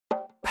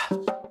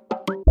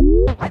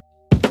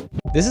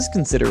This is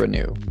Consider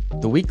Anew,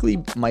 the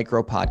weekly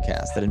micro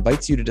podcast that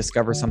invites you to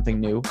discover something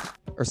new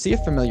or see a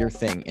familiar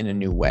thing in a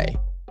new way.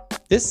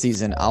 This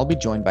season, I'll be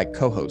joined by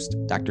co-host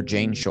Dr.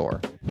 Jane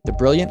Shore, the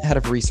brilliant head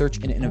of research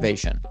and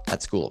innovation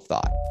at School of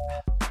Thought.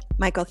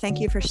 Michael, thank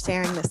you for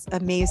sharing this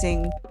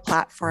amazing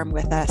platform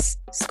with us.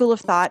 School of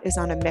Thought is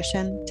on a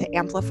mission to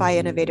amplify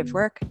innovative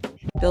work,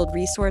 build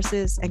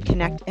resources, and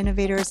connect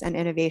innovators and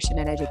innovation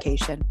in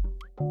education.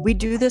 We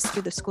do this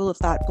through the School of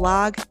Thought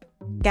blog,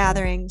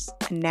 gatherings,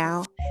 and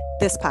now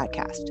this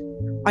podcast.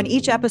 On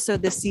each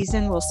episode this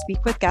season, we'll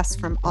speak with guests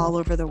from all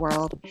over the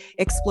world,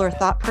 explore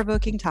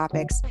thought-provoking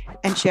topics,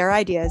 and share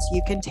ideas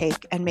you can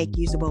take and make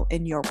usable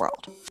in your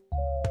world.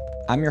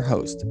 I'm your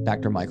host,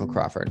 Dr. Michael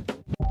Crawford.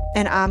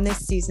 And I'm this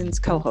season's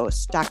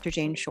co-host, Dr.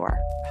 Jane Shore.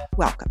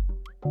 Welcome.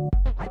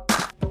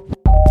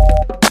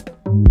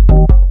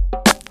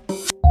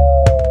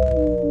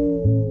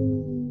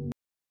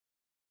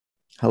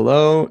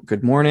 Hello,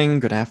 good morning,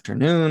 good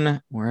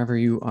afternoon, wherever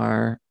you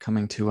are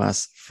coming to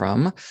us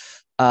from.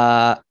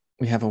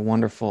 We have a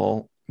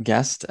wonderful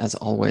guest, as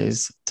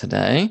always,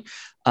 today.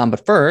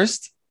 But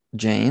first,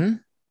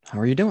 Jane, how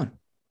are you doing?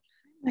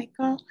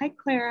 Michael, hi,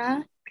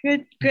 Clara.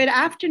 Good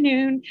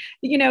afternoon.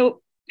 You know,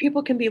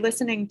 people can be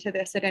listening to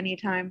this at any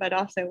time, but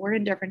also we're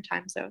in different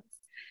time zones.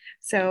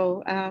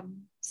 So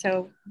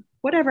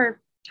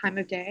whatever time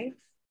of day,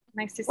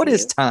 nice to see you. What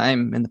is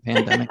time in the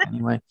pandemic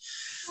anyway?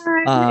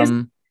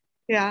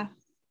 Yeah.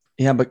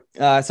 But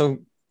so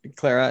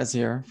Clara is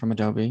here from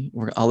Adobe.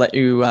 I'll let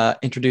you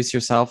introduce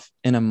yourself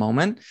in a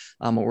moment.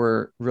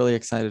 We're really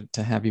excited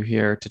to have you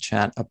here to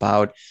chat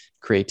about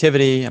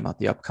creativity, about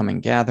the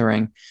upcoming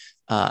gathering,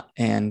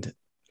 and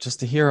just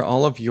to hear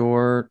all of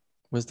your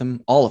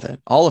wisdom, all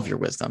of your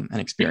wisdom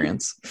and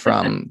experience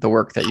from the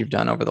work that you've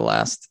done over the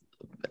last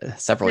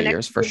several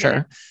years, for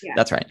sure. Yeah.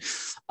 That's right.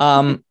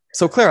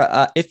 So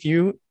Clara, if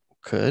you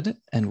could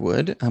and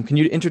would, can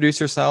you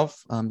introduce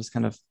yourself? Just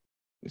kind of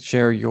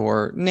share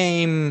your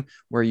name,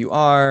 where you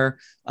are,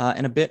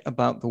 and a bit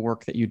about the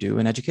work that you do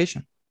in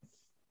education.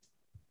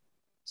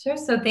 Sure.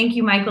 So thank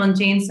you, Michael and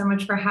Jane, so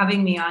much for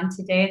having me on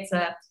today. It's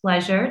a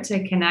pleasure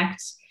to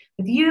connect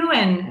with you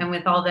and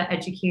with all the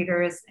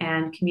educators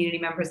and community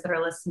members that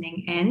are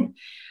listening in.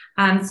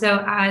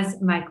 So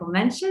as Michael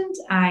mentioned,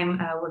 I'm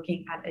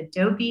working at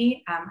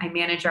Adobe. I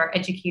manage our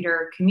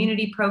educator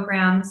community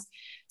programs.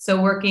 So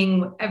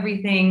working with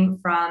everything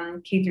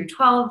from K through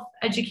 12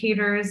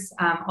 educators,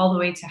 all the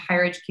way to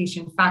higher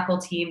education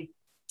faculty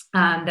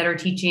that are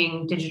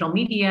teaching digital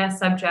media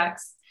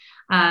subjects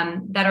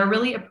that are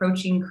really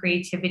approaching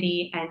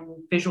creativity and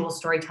visual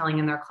storytelling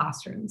in their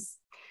classrooms.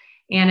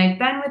 And I've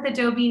been with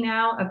Adobe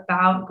now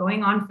about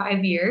going on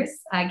 5 years.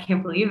 I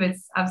can't believe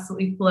it's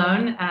absolutely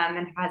flown,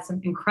 and have had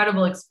some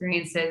incredible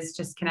experiences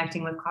just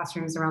connecting with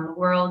classrooms around the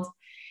world.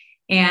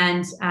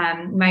 And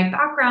my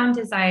background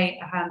is I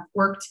have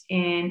worked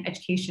in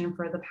education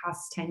for the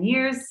past 10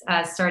 years,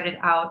 started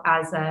out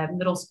as a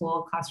middle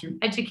school classroom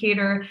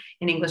educator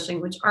in English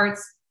language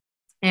arts,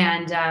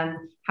 and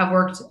have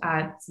worked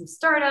at some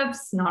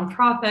startups,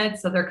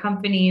 nonprofits, other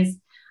companies,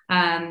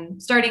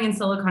 starting in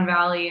Silicon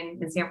Valley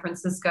in San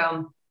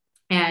Francisco,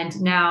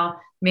 and now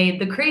made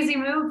the crazy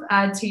move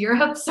to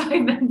Europe. So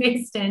I've been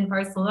based in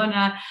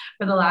Barcelona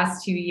for the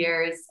last 2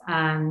 years,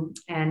 and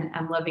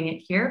I'm loving it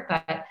here,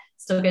 but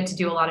still get to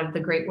do a lot of the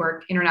great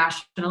work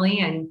internationally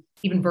and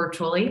even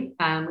virtually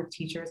with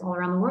teachers all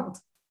around the world.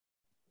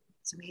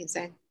 It's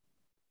amazing.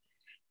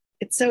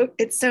 It's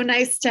so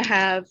nice to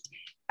have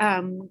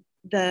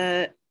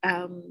the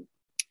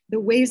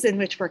ways in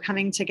which we're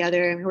coming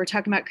together. I mean, we're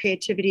talking about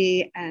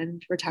creativity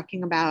and we're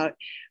talking about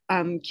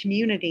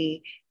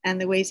community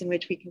and the ways in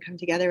which we can come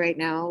together right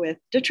now with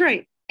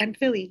Detroit and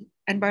Philly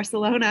and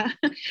Barcelona.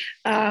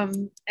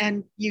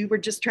 And you were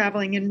just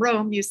traveling in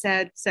Rome, you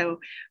said. So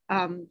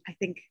I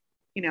think,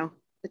 you know,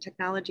 the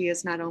technology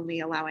is not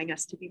only allowing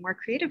us to be more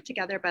creative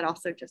together, but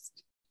also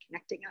just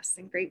connecting us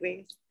in great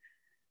ways.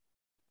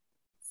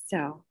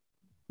 So.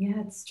 Yeah,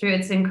 it's true.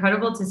 It's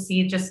incredible to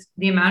see just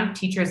the amount of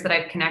teachers that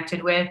I've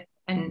connected with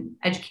and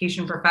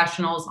education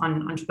professionals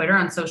on Twitter,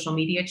 on social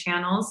media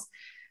channels.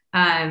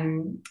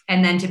 And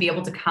then to be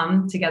able to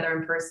come together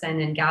in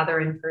person and gather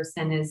in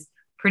person is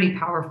pretty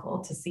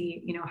powerful to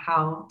see, you know,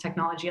 how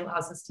technology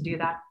allows us to do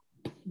that.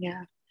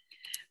 Yeah.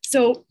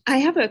 So I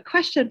have a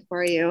question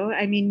for you.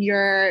 I mean,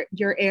 your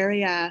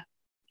area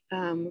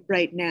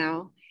right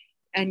now,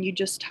 and you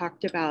just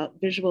talked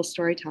about visual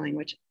storytelling,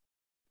 which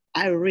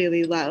I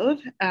really love.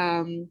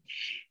 And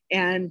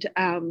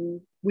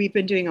we've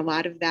been doing a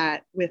lot of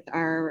that with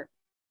our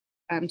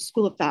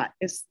School of Thought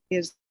is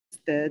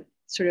the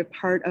sort of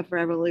part of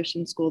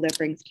Revolution School that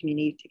brings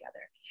community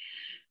together.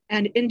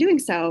 And in doing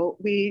so,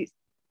 we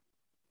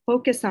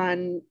focus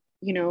on,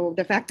 you know,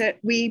 the fact that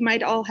we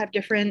might all have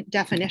different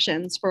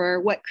definitions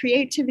for what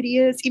creativity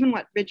is, even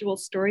what visual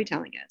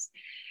storytelling is.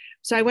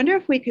 So I wonder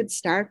if we could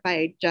start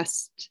by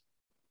just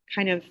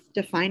kind of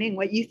defining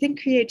what you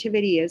think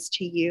creativity is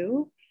to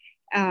you,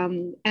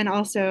 and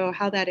also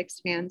how that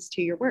expands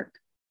to your work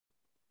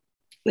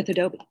with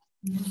Adobe.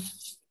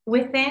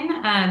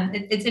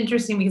 It's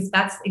interesting because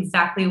that's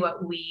exactly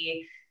what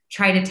we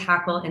try to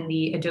tackle in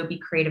the Adobe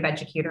Creative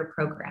Educator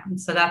program.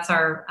 So that's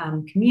our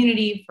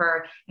community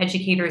for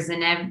educators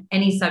in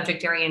any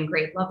subject area and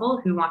grade level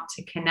who want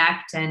to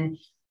connect and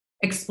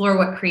explore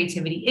what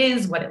creativity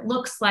is, what it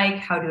looks like,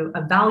 how to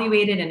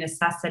evaluate it and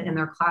assess it in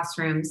their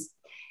classrooms.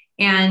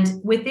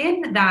 And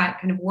within that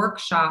kind of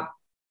workshop,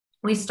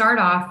 we start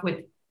off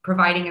with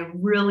providing a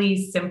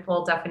really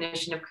simple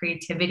definition of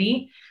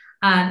creativity.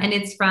 And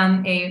it's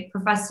from a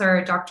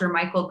professor, Dr.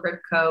 Michael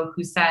Gripko,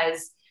 who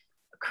says,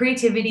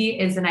 creativity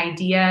is an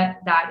idea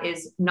that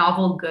is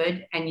novel,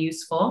 good, and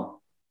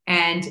useful.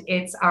 And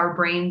it's our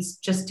brains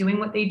just doing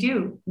what they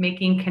do,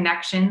 making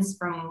connections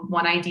from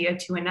one idea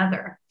to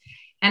another.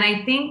 And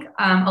I think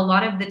a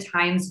lot of the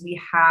times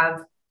we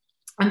have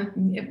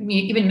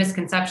even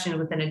misconception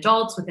within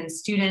adults, within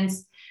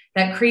students,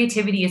 that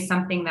creativity is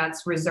something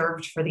that's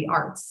reserved for the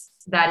arts,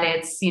 that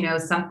it's,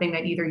 something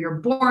that either you're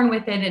born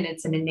with it and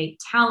it's an innate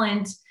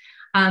talent,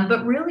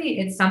 but really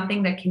it's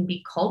something that can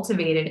be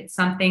cultivated. It's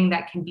something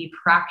that can be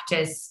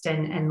practiced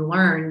and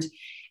learned.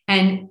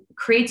 And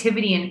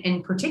creativity,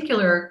 in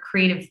particular,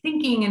 creative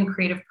thinking and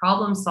creative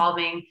problem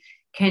solving,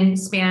 can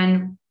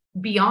span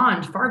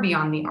far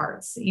beyond the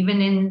arts. Even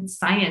in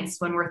science,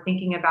 when we're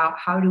thinking about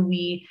how do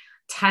we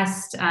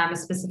test a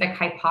specific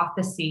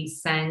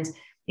hypothesis and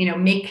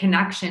make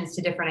connections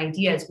to different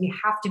ideas, we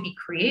have to be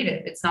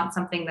creative. It's not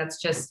something that's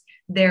just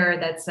there,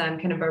 that's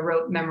kind of a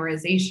rote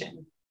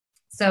memorization.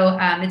 So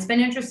it's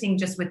been interesting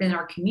just within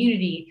our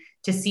community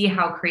to see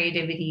how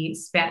creativity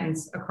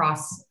spans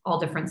across all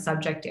different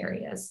subject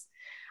areas.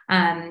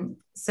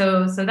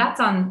 So that's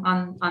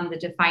on the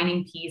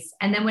defining piece.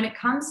 And then when it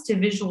comes to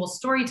visual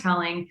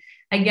storytelling,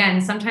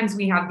 again, sometimes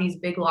we have these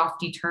big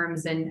lofty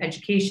terms in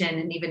education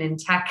and even in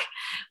tech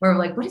where we're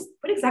like, what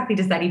exactly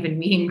does that even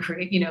mean?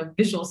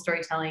 Visual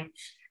storytelling.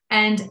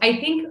 And I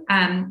think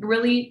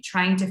really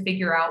trying to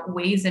figure out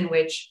ways in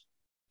which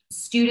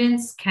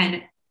students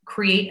can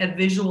create a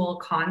visual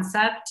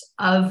concept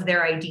of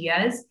their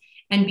ideas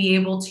and be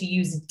able to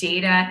use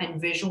data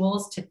and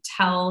visuals to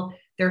tell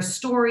their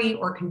story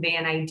or convey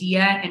an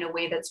idea in a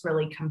way that's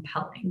really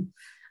compelling.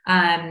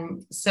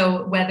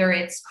 So whether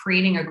it's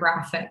creating a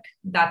graphic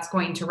that's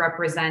going to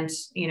represent,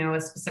 a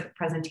specific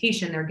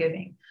presentation they're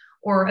giving,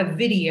 or a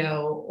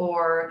video,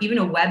 or even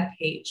a web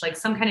page, like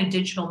some kind of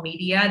digital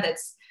media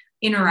that's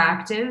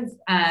interactive,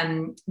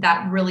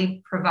 that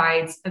really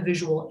provides a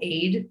visual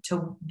aid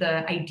to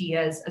the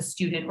ideas a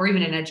student or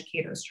even an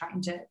educator is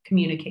trying to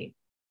communicate.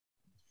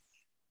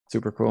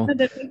 Super cool.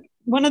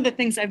 One of the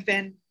things I've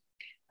been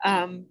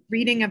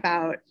reading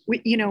about,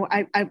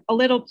 I a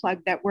little plug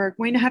that we're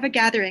going to have a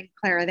gathering,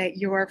 Clara, that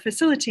you're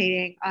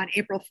facilitating on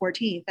April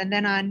 14th. And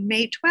then on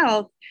May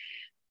 12th,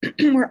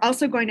 we're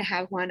also going to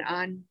have one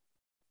on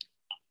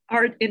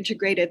art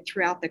integrated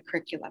throughout the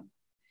curriculum.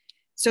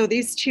 So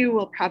these two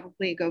will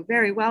probably go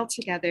very well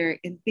together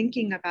in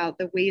thinking about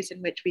the ways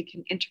in which we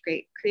can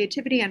integrate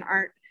creativity and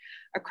art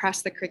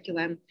across the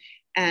curriculum.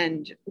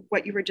 And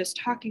what you were just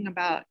talking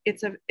about,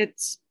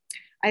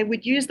 I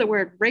would use the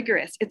word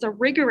rigorous. It's a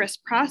rigorous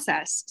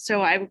process.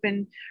 So I've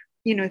been,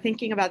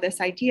 thinking about this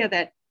idea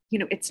that,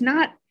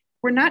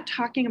 we're not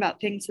talking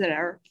about things that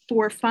are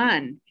for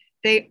fun.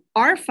 They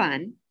are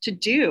fun to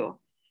do,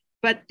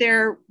 but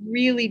they're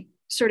really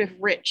sort of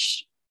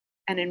rich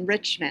and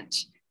enrichment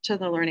to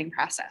the learning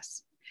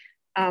process.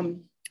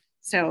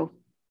 So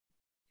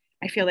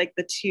I feel like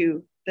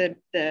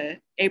the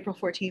April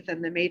 14th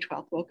and the May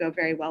 12th will go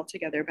very well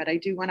together, but I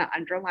do want to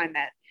underline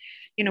that,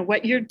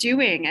 what you're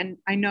doing, and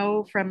I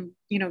know from,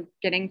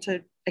 getting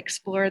to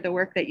explore the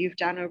work that you've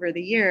done over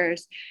the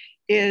years,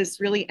 is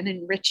really an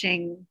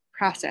enriching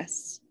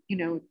process,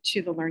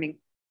 to the learning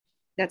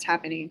that's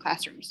happening in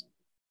classrooms.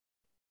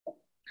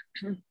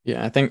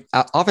 Yeah, I think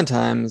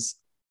oftentimes,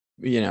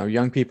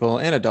 young people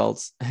and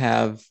adults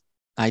have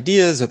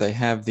ideas, or they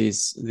have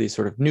these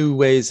sort of new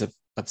ways of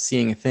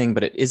seeing a thing,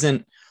 but it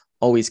isn't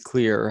always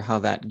clear how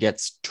that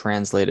gets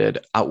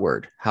translated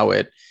outward, how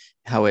it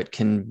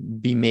can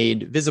be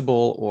made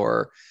visible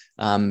or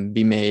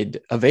be made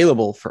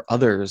available for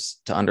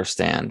others to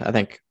understand. I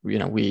think,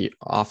 we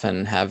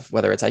often have,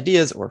 whether it's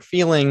ideas or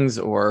feelings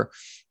or,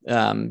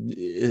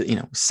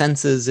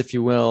 senses, if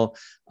you will,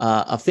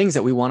 of things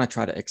that we want to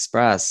try to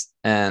express.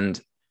 And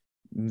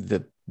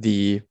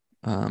the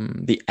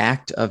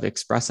act of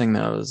expressing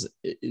those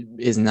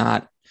it's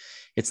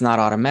not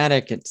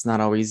automatic. It's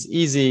not always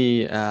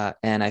easy.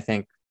 And I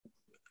think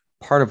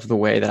part of the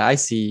way that I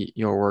see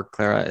your work,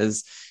 Clara,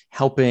 is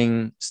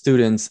helping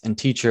students and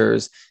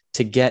teachers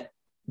to get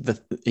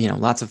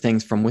lots of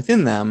things from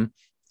within them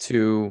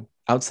to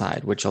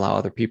outside, which allow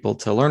other people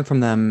to learn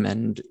from them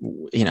and,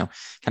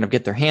 kind of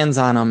get their hands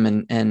on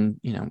them and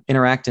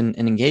interact and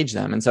engage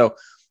them. And so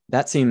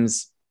that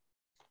seems,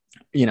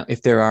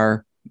 if there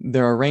are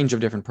a range of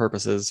different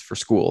purposes for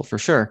school, for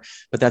sure,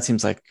 but that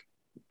seems like,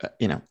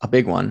 a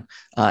big one.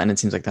 And it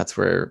seems like that's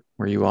where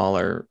you all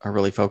are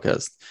really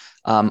focused.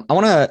 I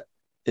want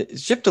to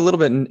shift a little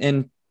bit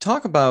and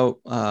talk about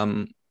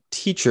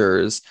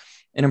teachers.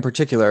 And in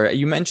particular,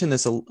 you mentioned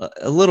this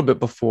a little bit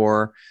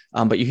before,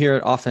 but you hear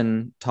it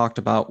often talked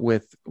about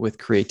with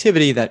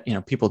creativity, that, you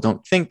know, people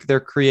don't think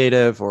they're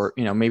creative, or,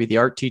 you know, maybe the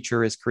art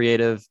teacher is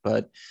creative,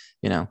 but,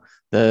 you know,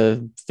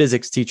 the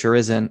physics teacher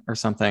isn't, or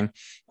something.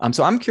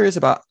 So I'm curious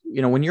about,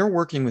 you know, when you're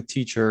working with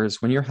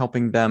teachers, when you're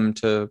helping them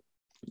to,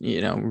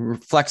 you know,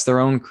 flex their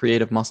own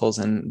creative muscles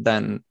and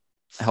then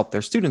help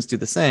their students do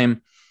the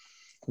same,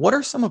 what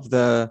are some of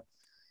the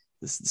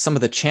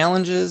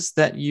challenges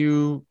that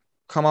you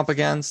come up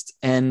against?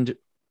 And,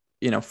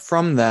 you know,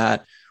 from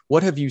that,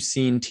 what have you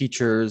seen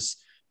teachers,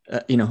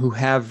 you know, who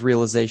have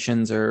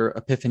realizations or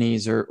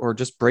epiphanies or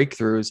just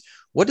breakthroughs?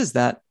 What does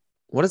that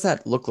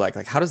look like?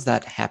 Like, how does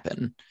that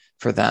happen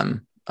for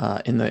them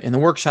in the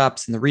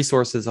workshops and the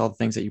resources, all the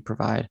things that you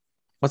provide?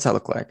 What's that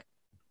look like?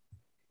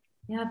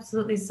 Yeah,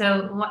 absolutely.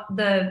 So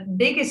the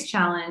biggest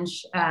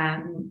challenge,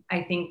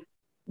 I think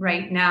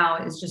right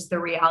now, is just the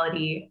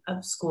reality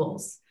of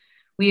schools.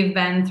 We have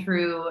been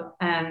through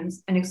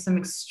some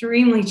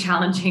extremely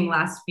challenging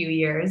last few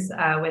years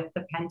with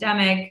the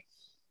pandemic,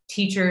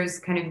 teachers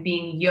kind of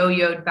being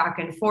yo-yoed back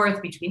and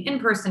forth between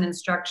in-person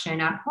instruction,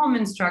 at-home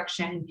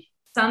instruction,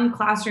 some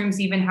classrooms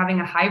even having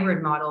a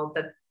hybrid model,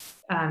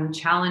 the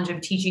challenge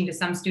of teaching to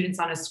some students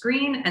on a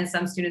screen and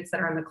some students that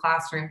are in the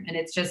classroom. And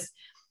it's just,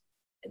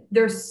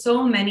 there's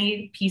so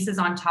many pieces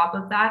on top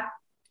of that,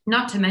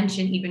 not to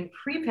mention even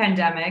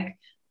pre-pandemic,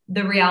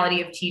 the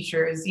reality of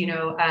teachers, you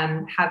know,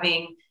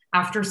 having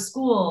after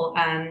school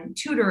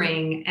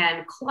tutoring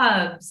and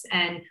clubs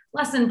and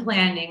lesson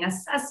planning,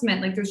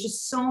 assessment. Like, there's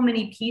just so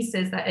many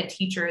pieces that a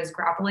teacher is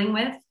grappling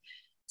with.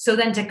 So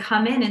then to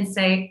come in and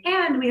say,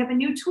 and we have a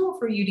new tool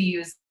for you to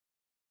use,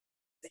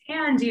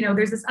 and, you know,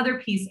 there's this other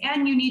piece,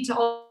 and you need to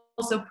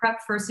also prep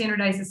for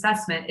standardized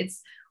assessment.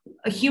 It's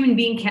a human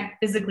being can't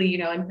physically, you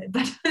know,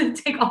 and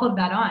take all of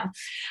that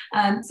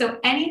on. So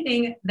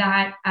anything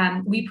that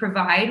we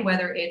provide,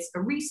 whether it's a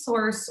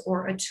resource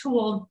or a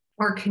tool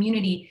or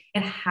community,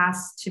 it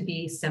has to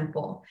be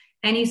simple.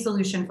 Any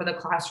solution for the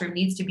classroom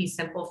needs to be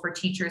simple for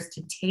teachers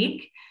to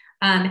take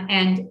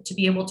and to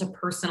be able to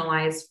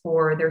personalize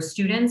for their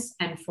students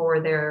and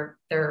for their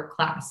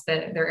class,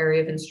 their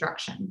area of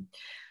instruction.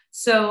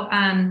 So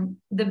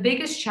the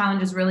biggest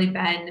challenge has really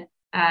been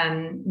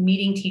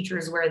meeting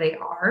teachers where they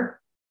are.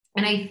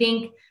 And I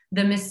think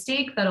the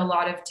mistake that a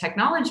lot of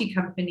technology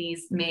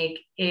companies make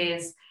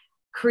is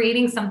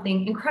creating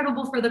something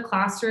incredible for the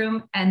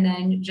classroom and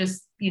then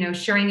just, you know,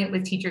 sharing it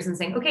with teachers and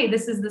saying, okay,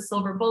 this is the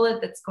silver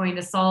bullet that's going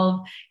to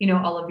solve, you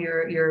know, all of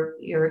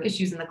your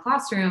issues in the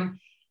classroom.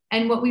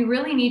 And what we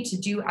really need to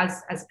do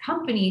as a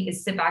company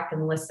is sit back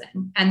and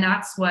listen. And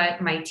that's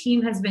what my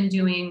team has been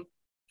doing.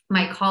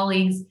 My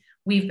colleagues,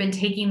 we've been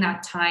taking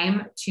that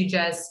time to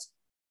just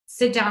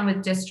sit down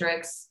with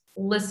districts,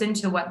 listen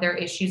to what their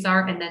issues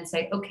are, and then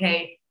say,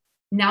 okay,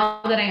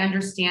 now that I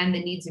understand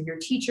the needs of your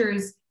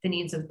teachers, the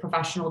needs of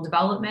professional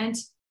development,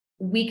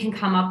 we can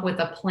come up with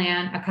a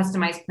plan, a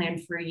customized plan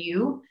for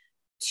you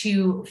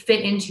to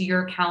fit into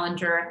your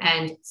calendar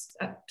and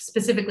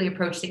specifically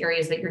approach the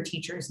areas that your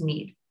teachers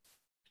need.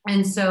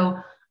 And so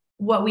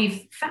what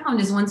we've found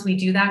is once we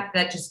do that,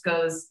 that just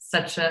goes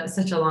such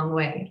a long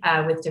way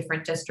with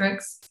different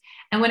districts.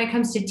 And when it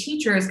comes to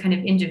teachers kind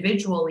of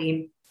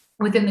individually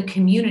within the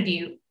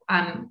community,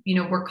 you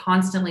know, we're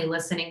constantly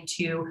listening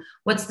to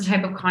what's the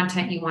type of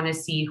content you want to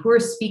see, who are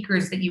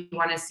speakers that you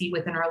want to see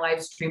within our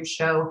live stream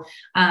show,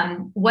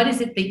 what is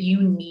it that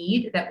you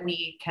need that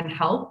we can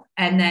help,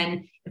 and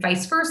then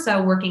vice versa,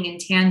 working in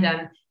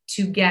tandem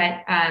to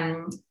get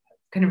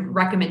kind of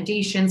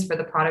recommendations for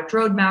the product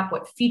roadmap,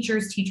 what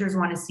features teachers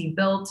want to see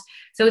built.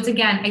 So it's,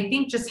 again, I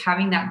think just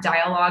having that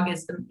dialogue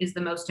is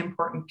the most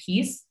important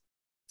piece.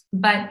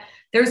 But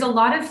there's a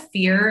lot of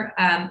fear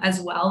as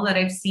well that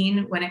I've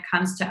seen when it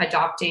comes to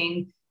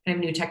adopting kind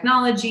of new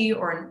technology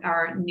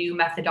or new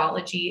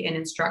methodology in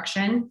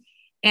instruction.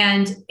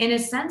 And in a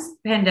sense,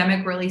 the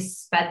pandemic really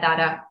sped that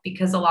up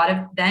because a lot of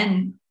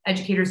then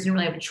educators didn't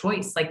really have a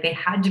choice. Like, they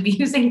had to be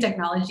using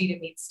technology to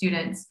meet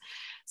students.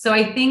 So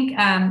I think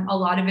a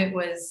lot of it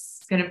was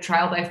kind of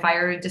trial by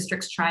fire,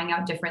 districts trying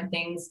out different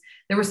things.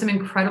 There were some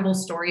incredible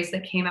stories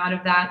that came out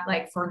of that.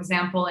 Like, for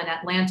example, in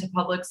Atlanta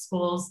public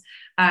schools,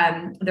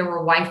 there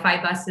were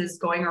Wi-Fi buses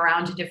going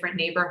around to different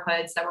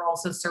neighborhoods that were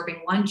also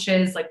serving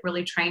lunches, like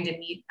really trying to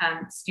meet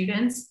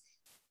students.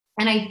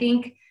 And I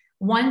think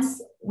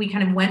once we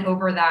kind of went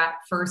over that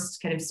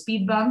first kind of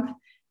speed bump,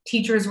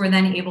 teachers were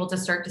then able to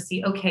start to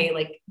see, okay,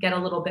 like get a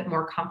little bit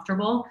more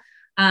comfortable.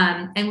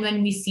 And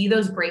when we see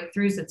those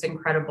breakthroughs, it's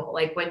incredible.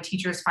 Like when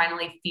teachers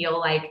finally feel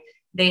like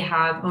they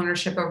have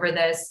ownership over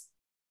this,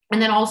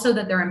 and then also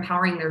that they're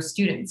empowering their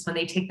students when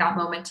they take that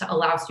moment to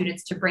allow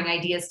students to bring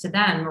ideas to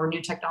them or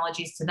new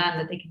technologies to them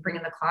that they can bring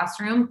in the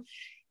classroom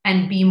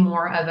and be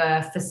more of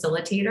a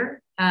facilitator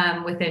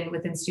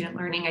within student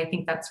learning. I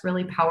think that's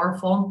really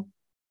powerful.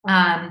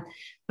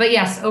 But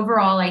yes,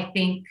 overall, I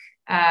think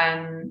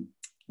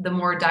the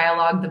more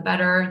dialogue, the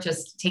better,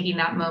 just taking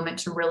that moment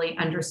to really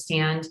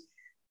understand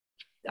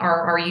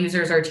our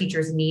users, our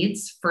teachers'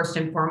 needs first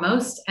and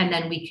foremost, and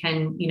then we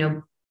can,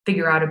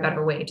 figure out a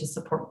better way to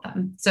support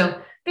them.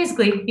 So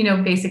basically,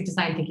 basic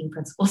design thinking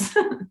principles.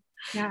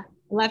 Yeah,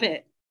 love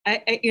it.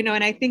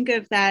 And I think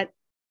of that,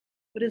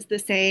 what is the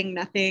saying?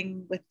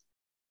 Nothing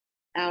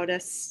without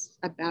us,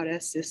 about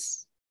us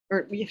is,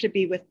 or we have to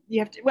be with, you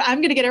have to, well, I'm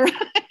going to get it right.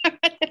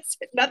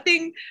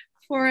 Nothing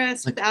for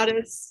us without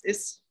us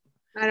is,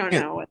 I don't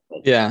know.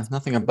 Yeah,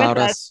 nothing about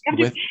us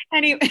with,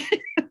 anyway.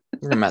 We're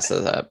going to mess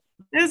this up.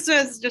 This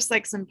was just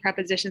like some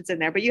prepositions in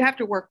there, but you have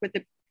to work with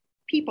the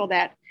people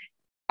that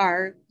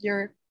are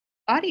your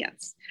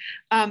audience.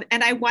 And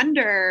I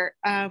wonder,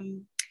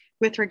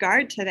 with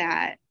regard to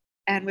that,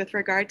 and with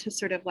regard to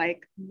sort of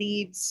like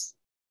needs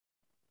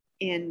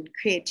in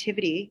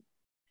creativity,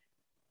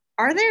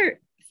 are there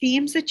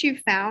themes that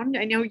you've found?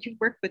 I know you've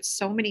worked with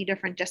so many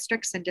different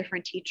districts and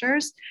different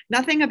teachers.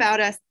 Nothing about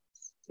us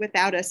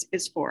without us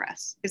is for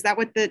us. Is that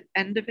what the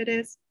end of it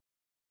is?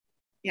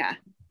 Yeah.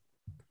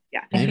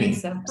 Yeah. Maybe. I think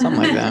so.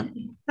 Something like that.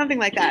 Something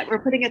like that. We're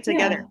putting it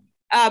together.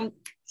 Yeah.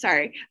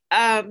 Sorry.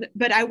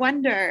 But I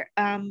wonder,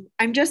 I'm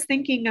just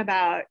thinking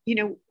about,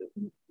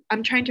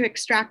 I'm trying to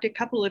extract a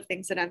couple of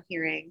things that I'm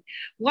hearing.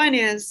 One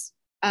is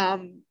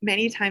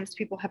many times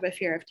people have a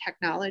fear of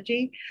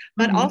technology,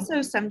 but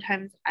also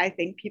sometimes I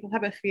think people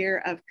have a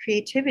fear of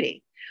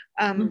creativity.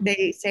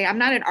 They say, I'm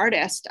not an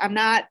artist, I'm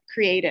not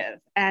creative.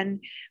 And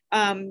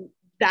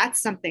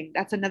that's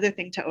another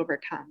thing to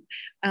overcome.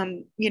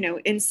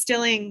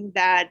 Instilling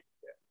that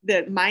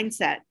the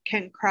mindset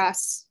can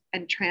cross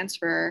and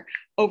transfer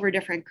over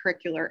different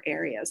curricular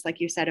areas.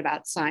 Like you said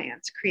about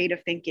science,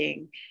 creative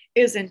thinking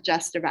isn't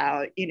just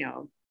about,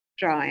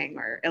 drawing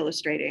or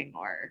illustrating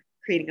or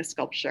creating a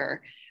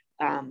sculpture.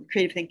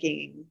 Creative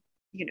thinking,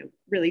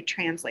 really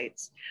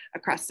translates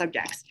across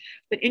subjects.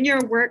 But in your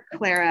work,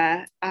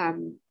 Clara,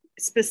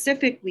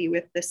 specifically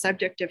with the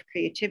subject of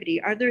creativity,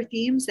 are there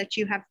themes that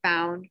you have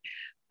found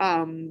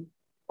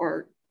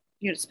or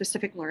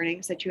specific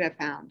learnings that you have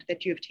found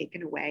that you have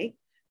taken away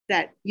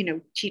that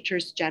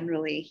teachers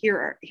generally,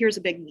 here's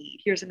a big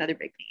need, here's another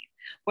big need?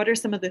 What are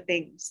some of the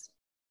things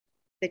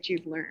that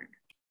you've learned?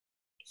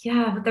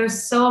 Yeah, but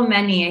there's so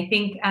many. I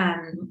think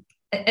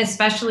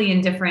especially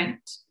in different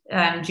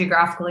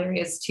geographical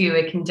areas too,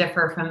 it can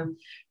differ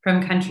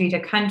from country to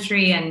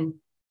country. And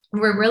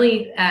we're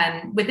really,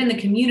 within the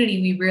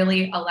community, we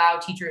really allow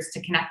teachers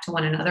to connect to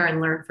one another and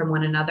learn from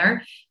one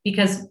another,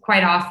 because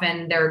quite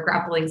often they're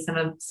grappling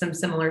some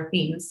similar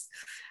themes.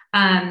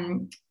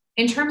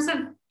 In terms of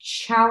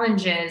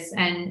challenges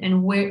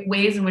and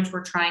ways in which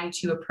we're trying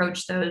to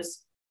approach those,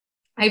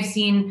 I've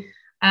seen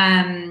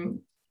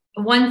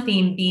one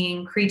theme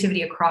being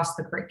creativity across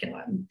the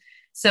curriculum.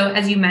 So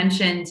as you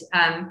mentioned,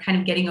 kind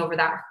of getting over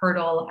that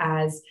hurdle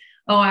as,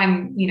 oh,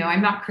 I'm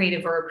not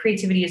creative, or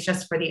creativity is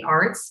just for the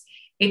arts.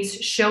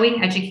 It's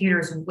showing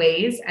educators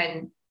ways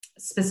and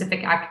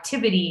specific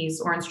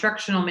activities or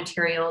instructional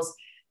materials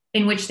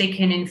in which they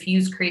can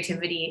infuse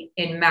creativity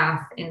in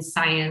math, in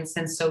science,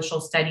 and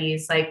social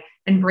studies,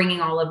 and bringing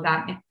all of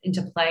that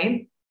into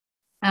play.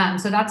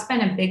 So that's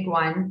been a big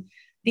one.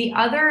 The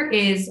other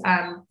is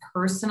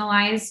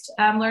personalized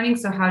learning.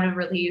 So how to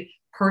really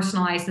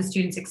personalize the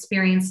student's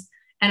experience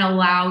and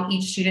allow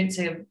each student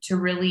to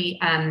really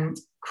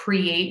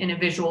create in a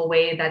visual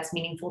way that's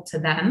meaningful to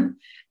them,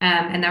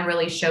 and that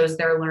really shows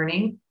their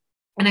learning.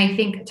 And I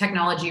think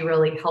technology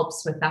really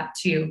helps with that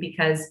too,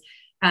 because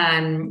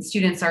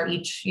students are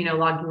each,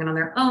 logging in on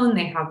their own.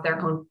 They have their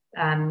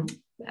own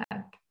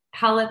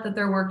palette that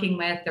they're working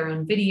with, their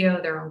own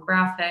video, their own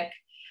graphic.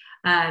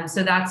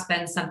 So that's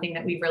been something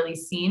that we've really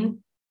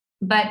seen.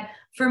 But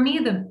for me,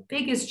 the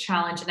biggest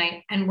challenge,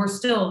 and we're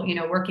still,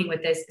 working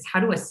with this, is how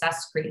to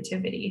assess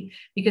creativity,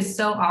 because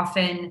so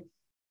often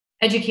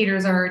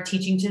educators are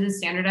teaching to the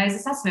standardized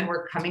assessment.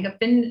 We're coming up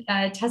in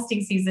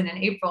testing season in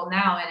April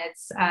now,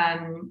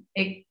 and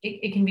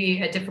it can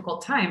be a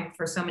difficult time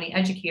for so many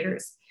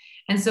educators.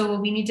 And so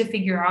what we need to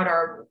figure out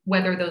are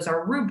whether those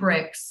are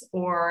rubrics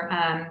or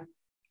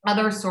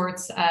other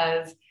sorts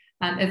of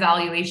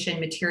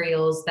evaluation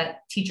materials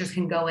that teachers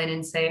can go in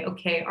and say,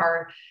 okay,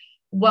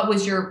 what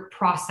was your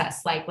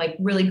process like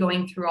really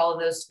going through all of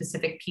those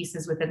specific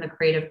pieces within the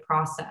creative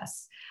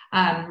process?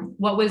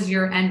 What was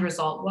your end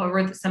result? What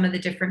were some of the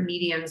different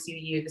mediums you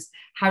used?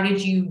 How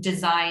did you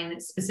design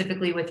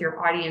specifically with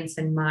your audience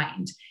in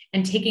mind?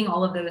 And taking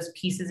all of those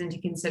pieces into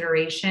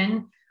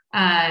consideration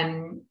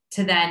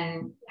to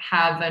then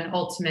have an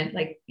ultimate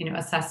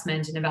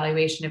assessment and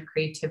evaluation of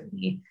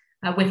creativity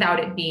without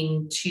it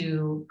being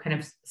too kind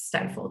of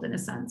stifled in a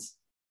sense.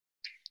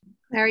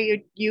 Clara,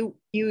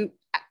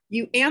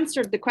 you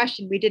answered the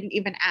question we didn't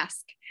even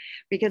ask,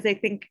 because I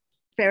think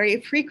very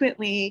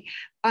frequently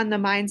on the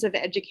minds of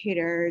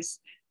educators,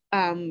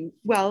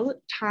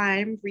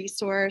 time,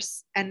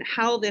 resource, and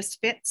how this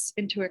fits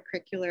into a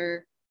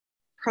curricular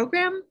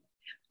program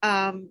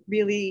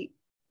really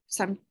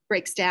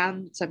breaks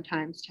down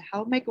sometimes to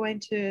how am I going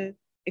to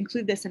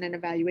include this in an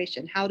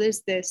evaluation? How do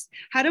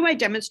I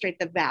demonstrate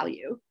the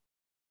value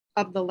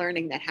of the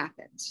learning that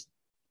happens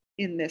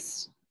in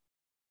this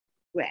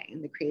way,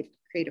 in the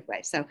creative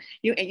way. So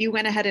you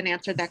went ahead and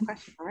answered that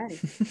question already.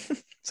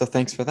 So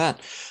thanks for that.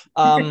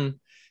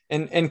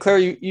 And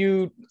Clara,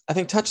 you I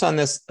think touched on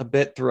this a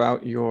bit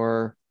throughout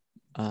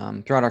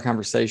throughout our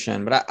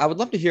conversation, but I would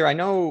love to hear. I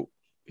know,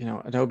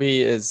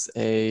 Adobe is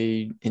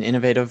an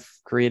innovative,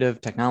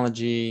 creative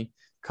technology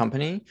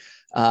company,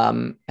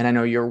 and I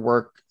know your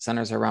work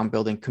centers around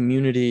building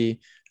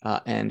community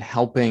and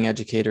helping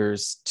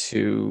educators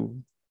to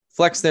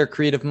flex their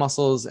creative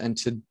muscles and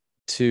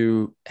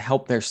to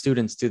help their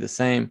students do the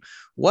same.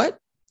 What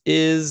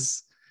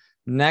is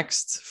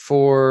next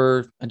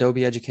for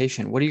Adobe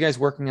Education? What are you guys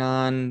working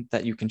on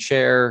that you can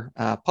share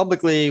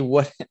publicly?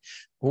 What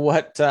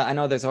I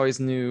know there's always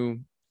new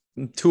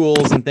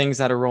tools and things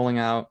that are rolling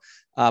out,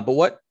 but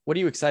what are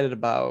you excited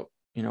about?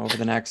 Over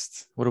the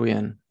next, what are we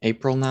in,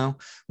 April now?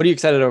 What are you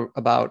excited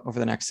about over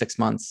the next 6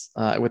 months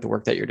with the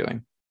work that you're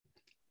doing?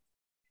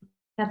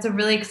 That's a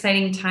really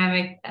exciting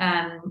time,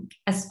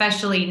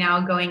 especially now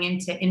going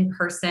into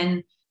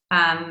in-person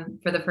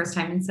for the first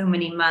time in so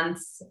many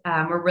months.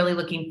 We're really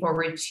looking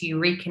forward to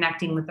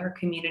reconnecting with our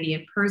community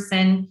in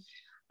person,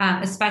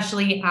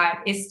 especially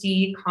at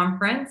ISTE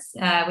conference,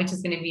 which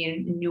is going to be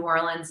in New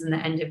Orleans in the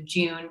end of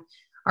June.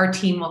 Our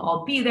team will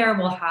all be there.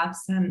 We'll have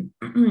some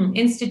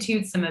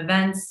institutes, some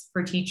events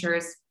for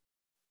teachers.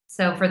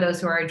 So for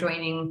those who are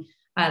joining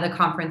the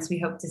conference, we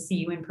hope to see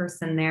you in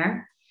person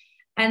there.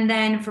 And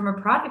then from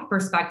a product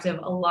perspective,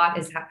 a lot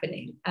is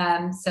happening.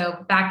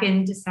 So back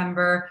in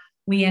December,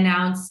 we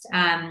announced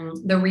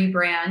the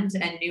rebrand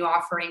and new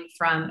offering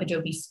from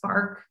Adobe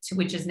Spark,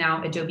 which is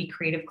now Adobe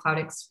Creative Cloud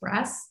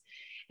Express.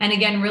 And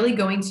again, really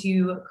going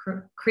to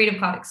Creative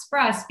Cloud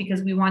Express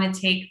because we want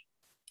to take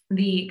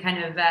the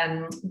kind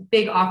of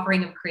big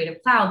offering of Creative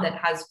Cloud that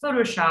has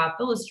Photoshop,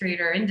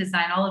 Illustrator,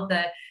 InDesign, all of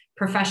the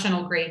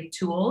professional grade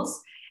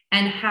tools,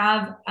 and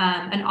have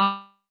an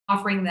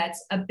offering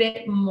that's a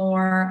bit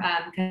more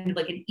kind of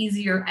like an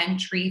easier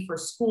entry for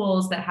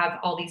schools that have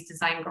all these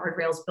design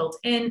guardrails built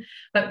in,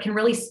 but can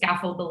really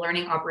scaffold the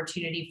learning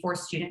opportunity for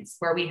students,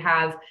 where we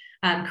have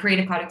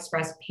Creative Cloud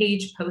Express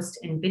page, post,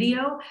 and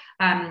video,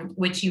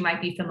 which you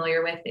might be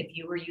familiar with if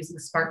you were using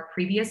Spark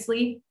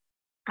previously.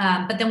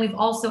 But then we've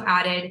also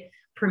added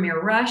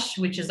Premiere Rush,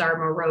 which is our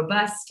more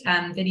robust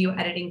video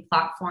editing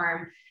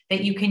platform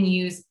that you can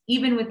use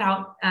even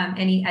without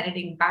any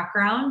editing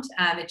background.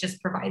 It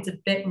just provides a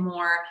bit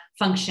more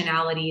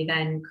functionality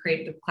than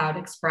Creative Cloud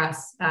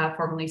Express,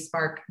 formerly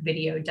Spark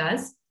Video,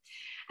 does.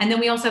 And then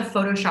we also have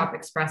Photoshop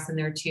Express in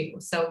there too.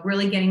 So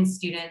really getting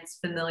students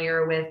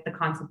familiar with the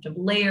concept of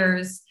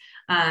layers,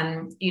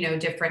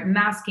 different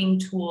masking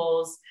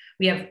tools.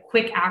 We have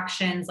quick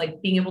actions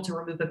like being able to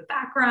remove a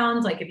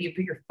background, like if you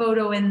put your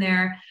photo in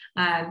there.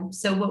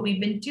 So what we've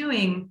been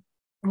doing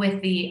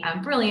with the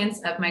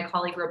brilliance of my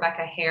colleague,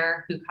 Rebecca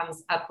Hare, who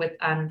comes up with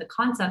the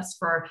concepts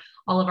for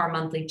all of our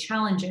monthly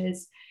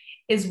challenges,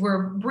 is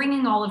we're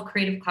bringing all of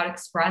Creative Cloud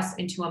Express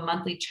into a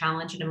monthly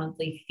challenge and a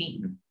monthly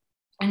theme.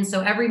 And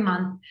so every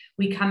month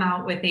we come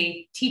out with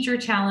a teacher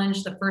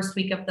challenge the first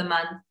week of the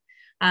month.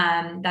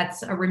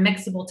 That's a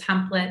remixable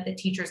template that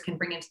teachers can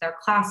bring into their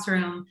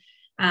classroom.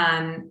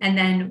 And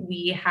then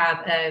we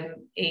have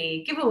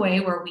a giveaway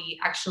where we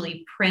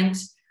actually print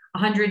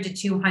 100 to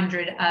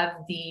 200 of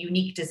the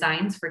unique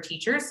designs for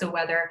teachers. So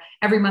whether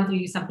every month we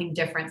do something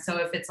different. So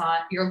if it's on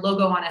your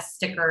logo on a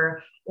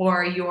sticker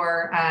or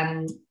your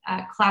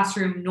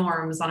classroom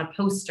norms on a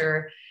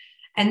poster.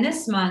 And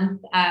this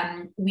month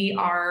we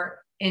are,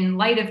 in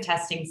light of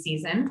testing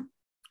season,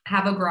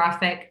 have a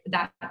graphic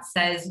that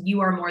says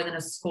you are more than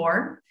a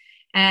score.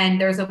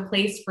 And there's a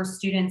place for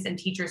students and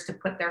teachers to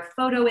put their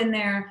photo in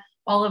there,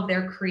 all of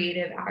their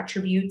creative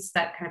attributes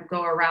that kind of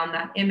go around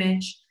that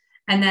image.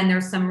 And then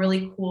there's some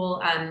really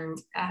cool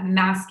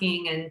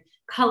masking and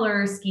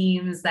color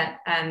schemes that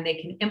they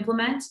can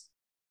implement.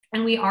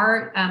 And we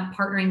are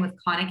partnering with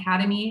Khan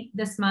Academy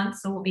this month.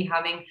 So we'll be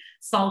having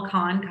Saul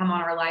Khan come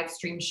on our live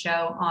stream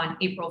show on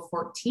April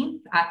 14th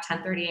at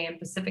 10:30 a.m.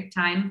 Pacific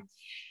time.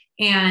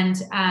 And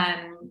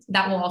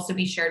that will also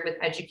be shared with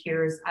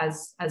educators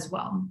as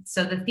well.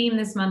 So the theme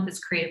this month is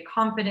creative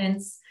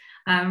confidence,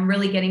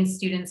 really getting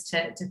students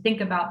to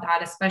think about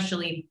that,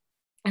 especially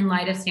in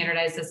light of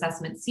standardized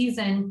assessment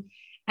season.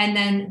 And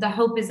then the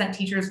hope is that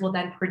teachers will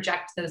then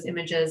project those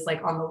images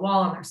like on the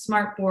wall on their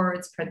smart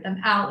boards, print them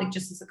out, like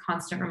just as a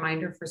constant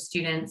reminder for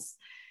students.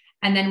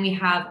 And then we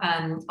have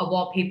a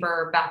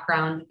wallpaper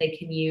background that they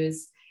can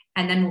use.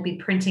 And then we'll be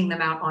printing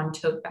them out on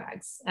tote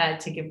bags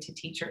to give to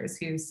teachers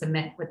who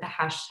submit with the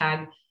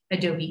hashtag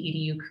Adobe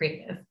EDU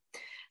Creative.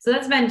 So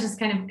that's been just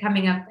kind of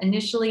coming up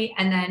initially.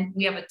 And then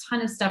we have a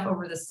ton of stuff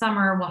over the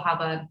summer. We'll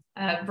have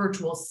a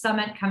virtual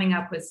summit coming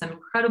up with some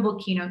incredible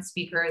keynote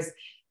speakers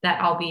that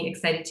I'll be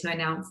excited to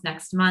announce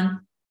next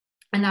month.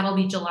 And that'll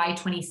be July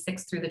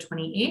 26th through the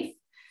 28th.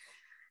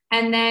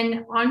 And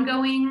then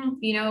ongoing,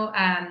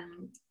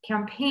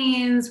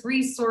 campaigns,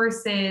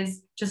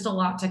 resources, just a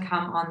lot to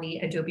come on the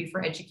Adobe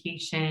for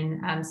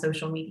Education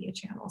social media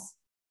channels.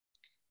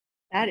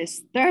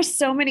 There are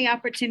so many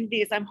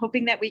opportunities. I'm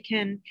hoping that we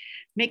can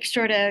make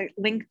sure to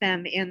link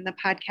them in the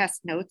podcast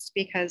notes,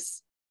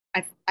 because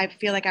I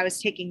feel like I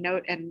was taking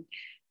note, and,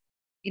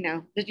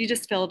 that you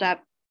just filled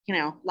up,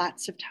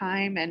 lots of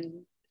time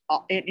and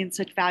in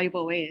such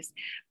valuable ways.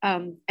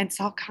 And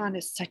Sal Khan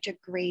is such a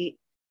great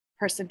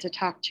person to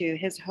talk to.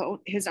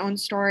 His own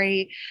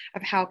story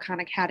of how Khan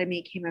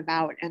Academy came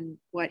about and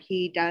what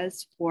he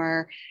does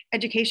for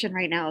education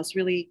right now is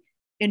really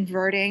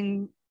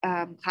inverting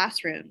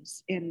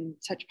classrooms in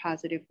such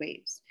positive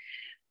ways,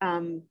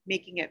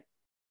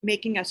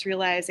 making us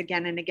realize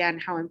again and again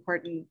how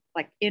important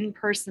like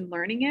in-person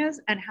learning is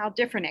and how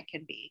different it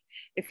can be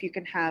if you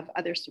can have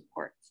other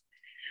supports.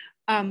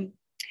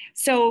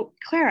 So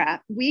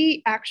Clara,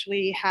 we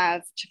actually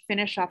have to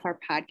finish off our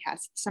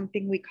podcast,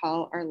 something we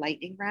call our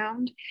lightning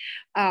round.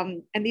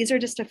 And these are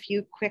just a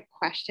few quick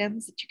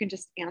questions that you can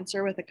just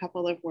answer with a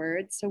couple of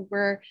words. So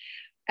we're,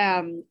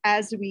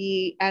 as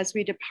we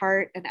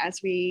depart and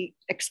as we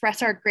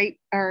express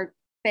our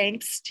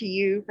thanks to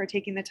you for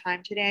taking the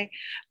time today,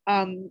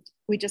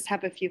 we just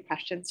have a few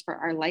questions for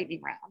our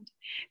lightning round.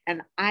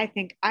 And I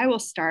think I will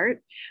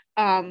start.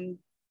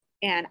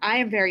 And I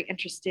am very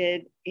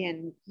interested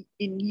in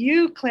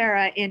you,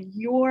 Clara,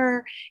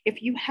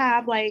 if you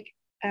have like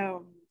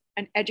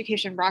an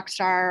education rock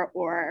star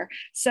or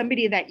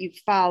somebody that you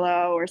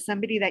follow or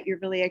somebody that you're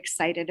really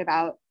excited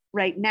about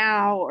right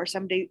now, or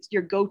somebody,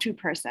 your go-to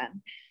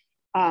person,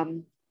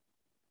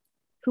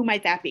 who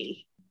might that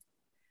be?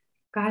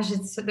 Gosh,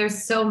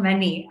 there's so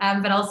many,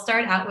 but I'll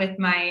start out with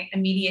my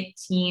immediate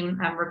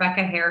team,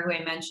 Rebecca Hare, who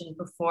I mentioned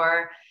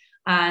before.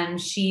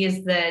 She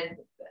is the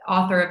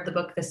author of the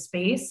book, The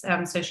Space.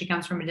 So she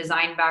comes from a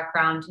design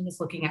background and is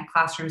looking at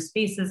classroom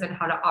spaces and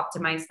how to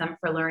optimize them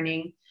for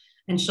learning.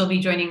 And she'll be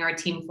joining our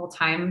team full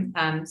time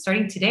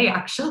starting today,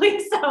 actually.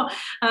 So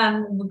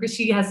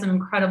she has some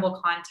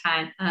incredible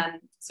content.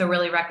 So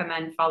really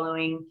recommend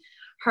following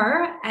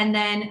her. And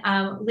then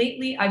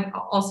lately, I've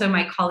also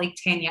my colleague,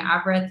 Tanya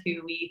Avrith,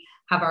 who we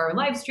have our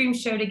live stream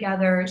show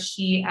together.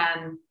 She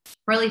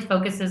really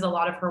focuses a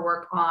lot of her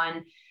work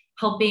on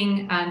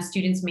helping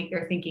students make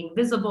their thinking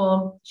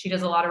visible. She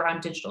does a lot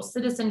around digital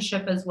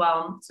citizenship as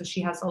well. So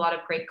she has a lot of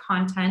great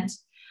content.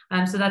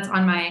 So that's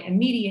on my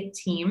immediate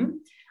team.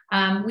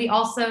 We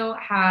also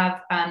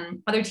have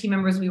other team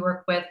members we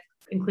work with,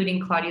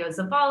 including Claudio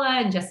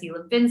Zavala and Jesse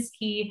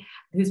Levinsky,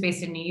 who's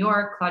based in New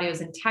York.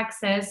 Claudio's in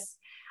Texas.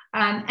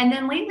 And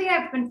then lately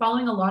I've been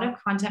following a lot of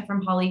content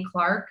from Holly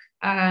Clark,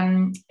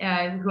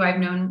 who I've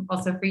known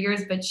also for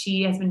years, but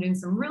she has been doing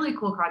some really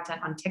cool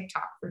content on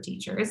TikTok for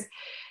teachers.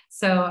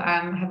 So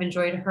have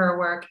enjoyed her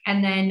work.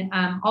 And then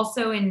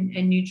also in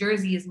New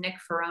Jersey is Nick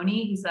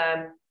Ferroni. He's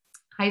a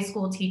high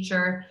school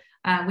teacher.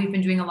 We've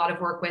been doing a lot of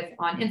work with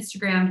on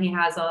Instagram. He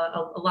has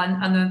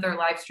another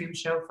live stream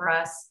show for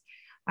us.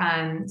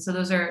 So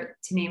those are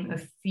to name a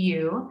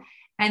few.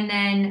 And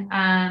then,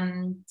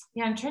 I'm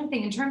trying to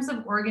think in terms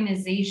of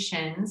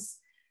organizations,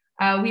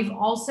 we've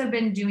also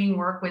been doing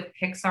work with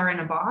Pixar in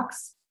a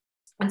Box.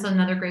 That's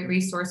another great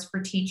resource for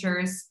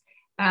teachers.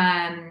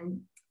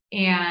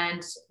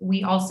 And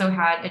we also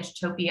had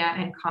Edutopia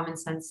and Common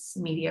Sense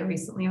Media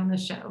recently on the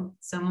show.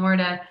 So more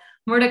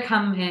to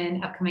come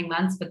in upcoming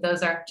months, but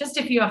those are just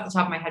a few off the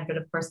top of my head. But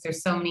of course,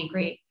 there's so many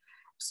great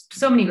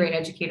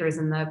educators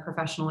in the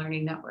Professional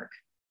Learning Network.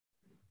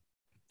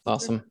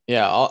 Awesome.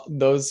 Yeah, all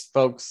those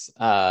folks,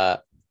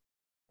 it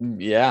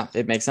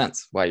makes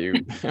sense why you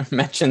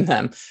mentioned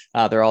them.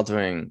 They're all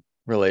doing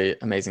really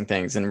amazing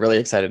things, and really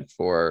excited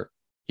for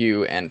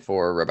you and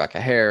for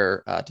Rebecca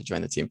Hare to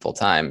join the team full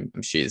time.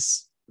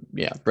 She's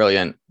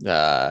brilliant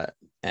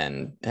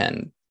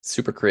and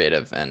super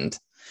creative, and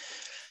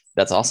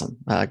that's awesome.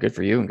 Good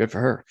for you and good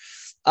for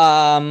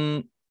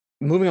her.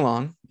 Moving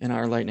along in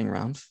our lightning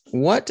round,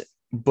 what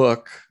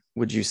book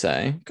would you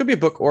say, could be a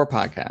book or a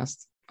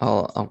podcast,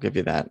 I'll give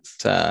you that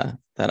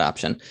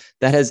option,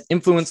 that has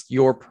influenced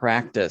your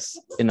practice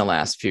in the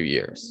last few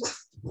years?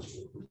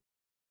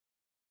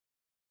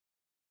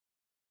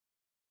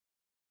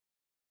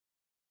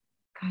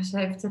 Gosh,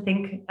 I have to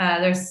think.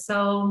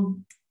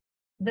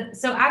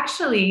 So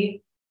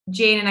actually,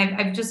 Jane, and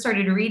I've just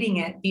started reading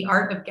it, The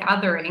Art of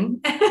Gathering.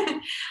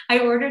 I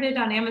ordered it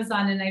on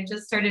Amazon, and I've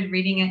just started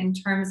reading it in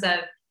terms of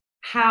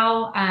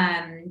how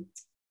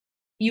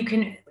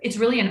it's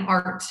really an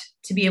art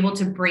to be able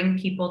to bring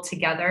people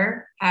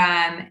together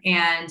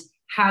and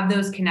have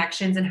those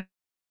connections, and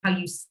how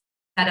you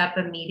set up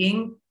a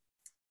meeting.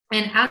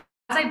 And as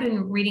I've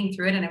been reading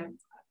through it, and I'm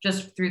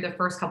just through the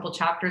first couple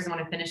chapters, I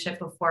want to finish it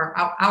before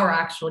our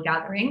actual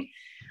gathering.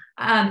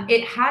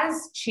 It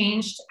has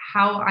changed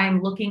how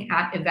I'm looking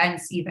at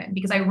events, even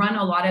because I run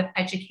a lot of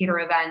educator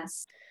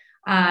events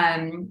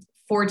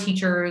for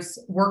teachers,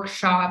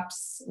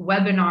 workshops,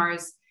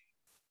 webinars,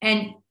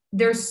 and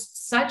there's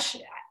such,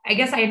 I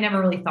guess I had never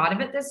really thought of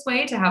it this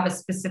way, to have a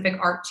specific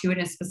art to it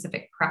and a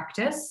specific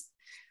practice.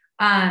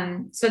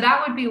 So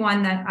that would be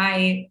one that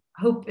I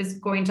hope is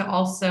going to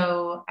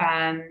also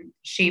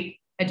shape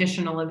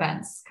additional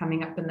events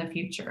coming up in the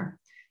future.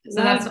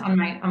 So that's on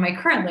my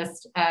current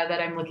list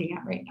that I'm looking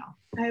at right now.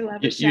 I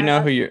love it. You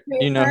know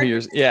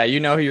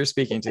who you're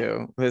speaking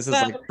to. This is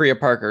like Bria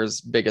Parker's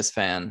biggest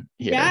fan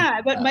here.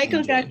 Yeah, but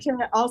Michael got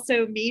to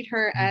also meet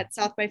her at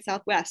South by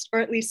Southwest, or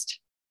at least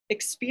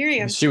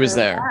experience. She was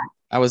there.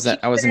 I was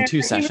in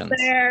two sessions.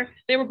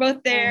 They were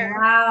both there.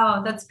 Oh,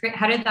 wow, that's great.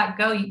 How did that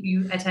go?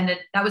 You attended?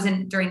 That was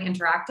during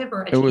interactive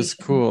or education? It was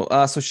cool.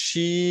 So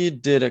she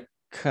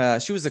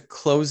was a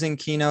closing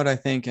keynote, I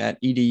think,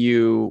 at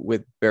EDU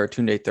with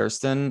Baratunde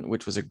Thurston,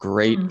 which was a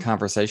great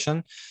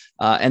conversation.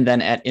 And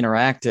then at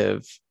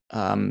interactive,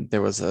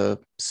 there was a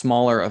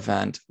smaller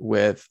event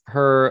with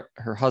her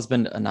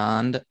husband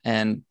Anand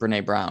and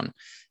Brene Brown,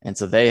 and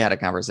so they had a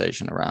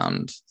conversation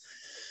around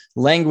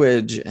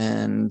language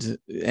and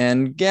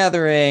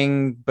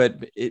gathering,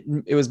 but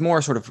it was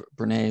more sort of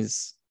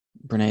Brene's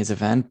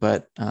event.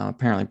 But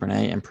apparently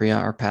Brene and Priya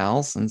are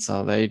pals, and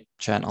so they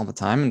chat all the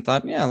time. And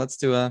thought, yeah, let's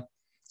do an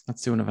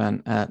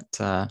event at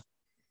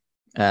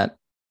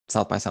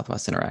South by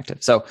Southwest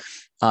Interactive. So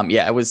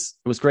it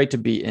was great to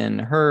be in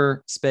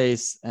her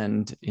space.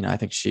 And, I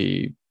think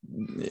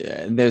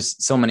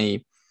there's so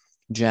many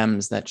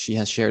gems that she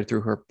has shared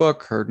through her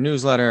book, her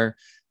newsletter.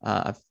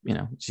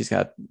 She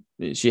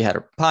had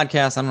her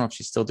podcast. I don't know if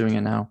she's still doing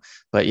it now,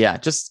 but yeah,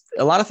 just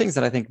a lot of things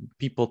that I think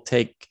people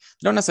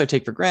don't necessarily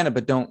take for granted,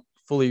 but don't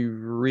fully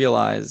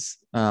realize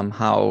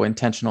how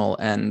intentional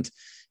and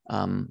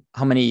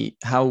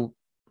how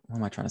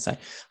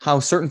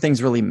certain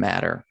things really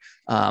matter,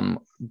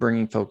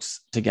 bringing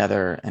folks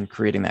together and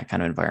creating that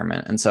kind of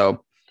environment. And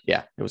so,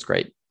 yeah, it was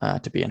great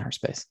to be in her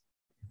space.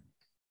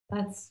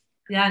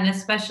 And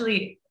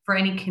especially for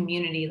any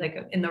community,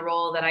 like in the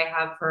role that I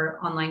have for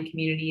online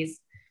communities.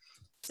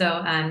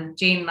 So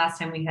Jane, last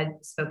time we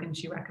had spoken,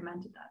 she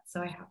recommended that.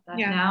 So I have that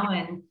now,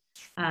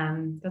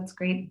 and that's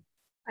great.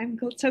 I'm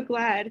so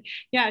glad.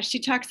 Yeah, she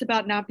talks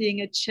about not being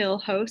a chill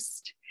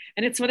host.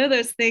 And it's one of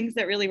those things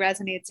that really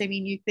resonates. I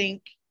mean, you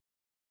think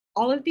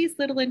all of these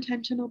little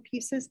intentional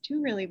pieces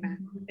do really matter.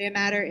 They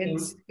matter in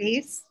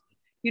space,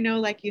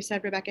 like you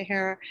said, Rebecca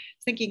Hare,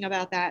 thinking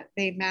about that.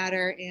 They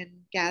matter in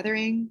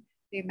gathering.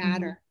 They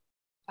matter.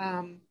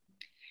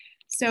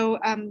 So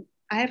I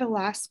have a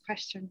last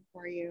question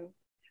for you.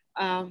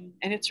 And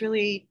it's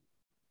really,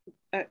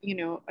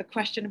 a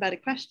question about a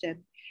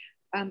question.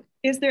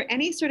 Is there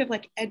any sort of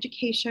like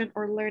education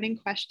or learning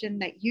question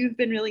that you've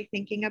been really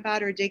thinking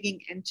about or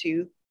digging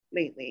into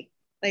lately?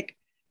 Like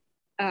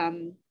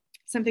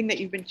something that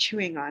you've been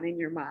chewing on in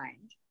your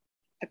mind,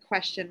 a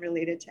question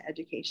related to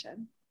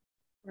education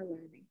or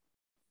learning?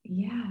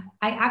 Yeah,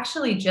 I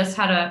actually just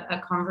had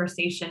a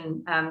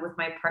conversation with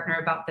my partner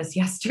about this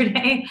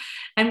yesterday,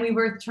 and we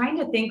were trying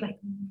to think like,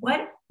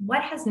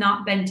 what has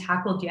not been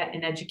tackled yet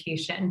in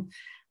education?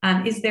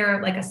 Is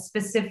there like a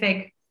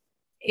specific,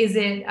 is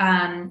it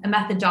a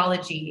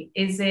methodology?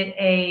 Is it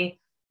a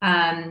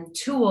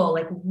tool?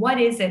 Like,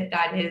 what is it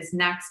that is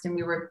next? And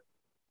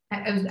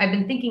I've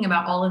been thinking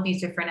about all of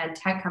these different ed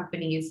tech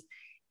companies.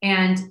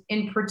 And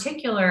in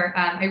particular,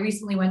 I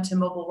recently went to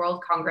Mobile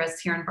World Congress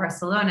here in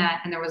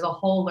Barcelona, and there was a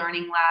whole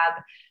learning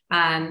lab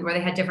where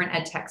they had different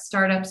ed tech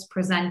startups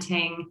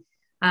presenting.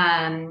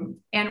 And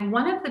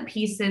one of the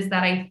pieces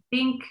that I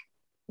think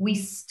we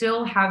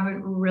still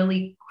haven't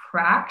really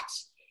cracked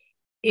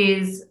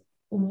is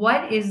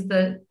what is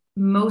the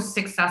most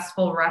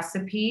successful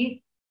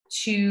recipe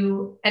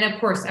to, and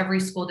of course, every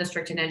school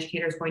district and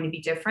educator is going to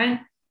be different,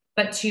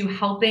 but to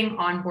helping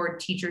onboard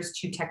teachers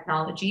to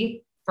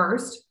technology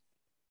first.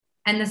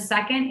 And the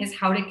second is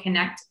how to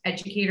connect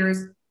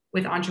educators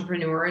with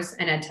entrepreneurs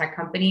and ed tech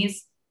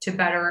companies to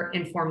better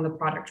inform the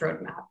product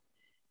roadmap.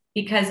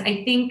 Because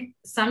I think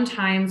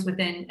sometimes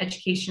within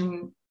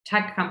education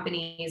tech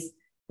companies,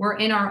 we're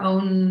in our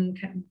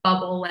own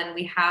bubble and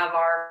we have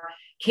our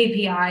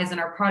KPIs and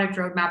our product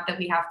roadmap that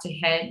we have to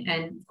hit.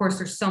 And of course,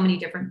 there's so many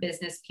different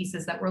business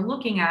pieces that we're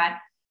looking at.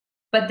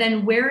 But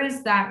then where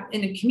is that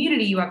in a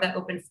community? You have that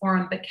open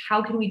forum, but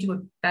how can we do a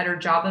better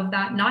job of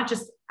that? Not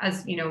just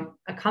as,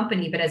 a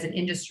company, but as an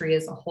industry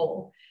as a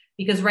whole,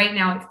 because right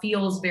now it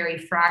feels very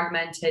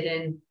fragmented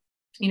and,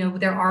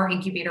 there are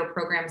incubator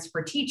programs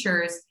for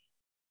teachers,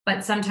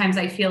 but sometimes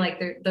I feel like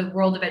the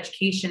world of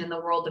education and the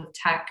world of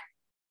tech,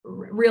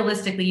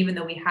 realistically, even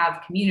though we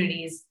have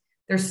communities,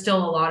 there's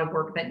still a lot of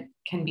work that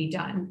can be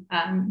done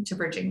to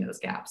bridging those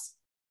gaps.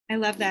 I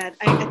love that.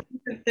 I think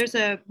there's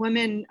a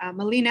woman,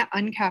 Melina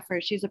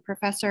Unkaffer. She's a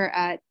professor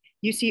at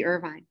UC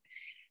Irvine.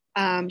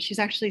 She's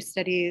actually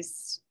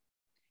studies,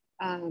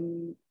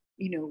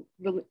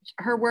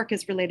 her work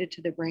is related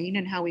to the brain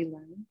and how we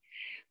learn.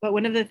 But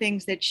one of the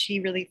things that she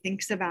really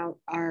thinks about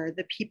are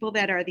the people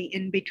that are the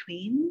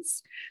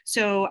in-betweens.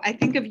 So I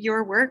think of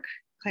your work,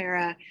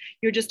 Clara,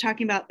 you're just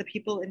talking about the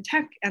people in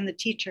tech and the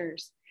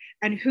teachers,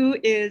 and who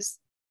is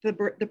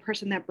the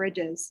person that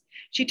bridges.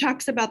 She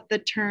talks about the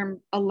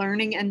term a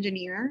learning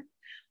engineer,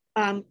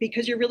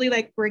 because you're really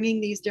like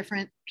bringing these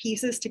different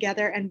pieces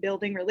together and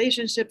building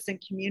relationships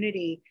and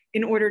community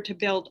in order to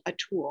build a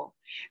tool.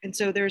 And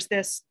so there's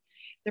this,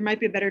 there might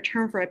be a better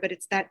term for it, but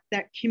it's that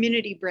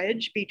community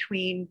bridge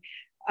between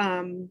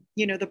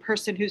the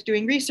person who's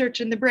doing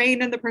research in the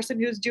brain and the person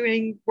who's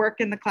doing work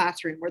in the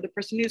classroom, or the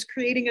person who's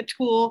creating a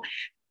tool,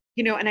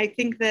 and I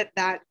think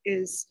that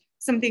is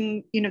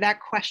something, that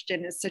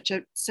question is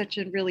such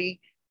a really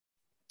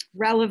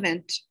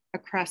relevant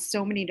across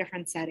so many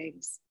different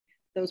settings,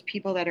 those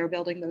people that are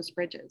building those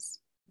bridges.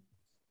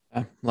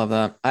 I love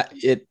that.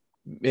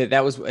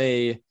 That was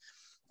a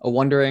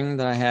wondering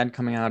that I had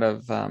coming out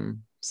of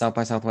South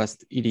by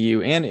Southwest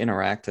EDU and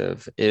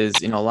Interactive is,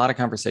 a lot of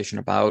conversation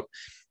about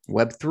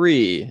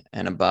Web3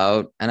 and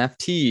about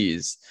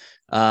NFTs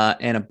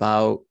and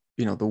about,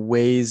 the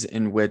ways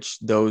in which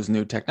those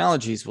new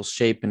technologies will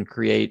shape and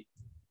create,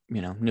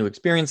 new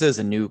experiences,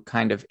 a new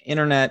kind of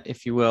internet,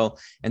 if you will.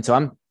 And so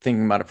I'm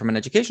thinking about it from an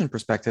education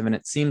perspective, and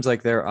it seems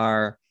like there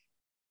are,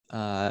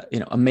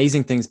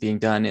 amazing things being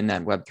done in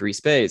that Web3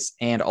 space.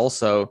 And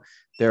also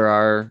there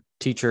are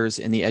teachers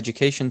in the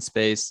education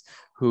space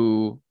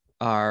who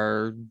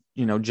are,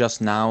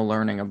 just now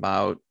learning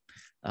about,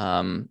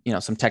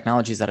 some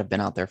technologies that have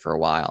been out there for a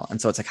while.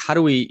 And so it's like, how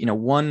do we, the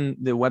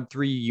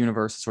Web3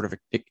 universe is sort of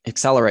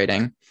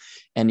accelerating,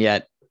 and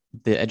yet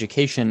the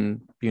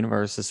education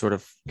universe is sort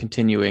of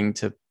continuing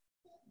to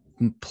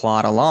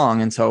plod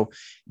along. And so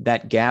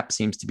that gap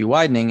seems to be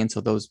widening. And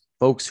so those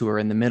folks who are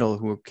in the middle,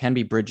 who can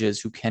be bridges,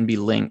 who can be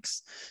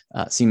links,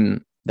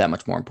 seem that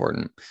much more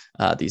important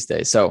these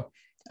days. So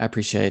I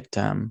appreciate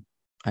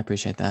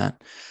that.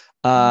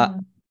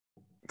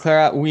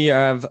 Clara, we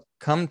have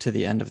come to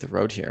the end of the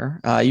road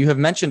here. You have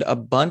mentioned a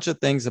bunch of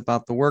things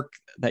about the work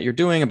that you're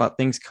doing, about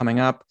things coming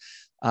up.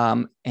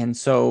 And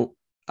so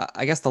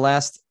I guess the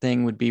last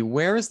thing would be,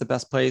 where is the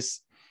best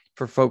place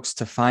for folks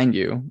to find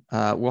you?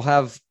 We'll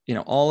have,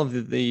 all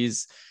of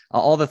these,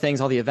 all the things,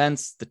 all the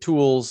events, the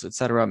tools, et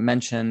cetera,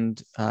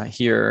 mentioned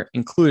here,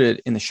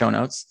 included in the show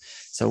notes.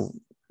 So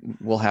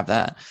we'll have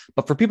that.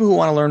 But for people who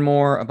want to learn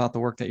more about the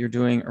work that you're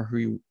doing, or who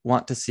you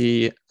want to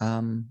see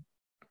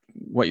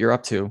what you're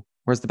up to,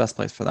 where's the best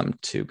place for them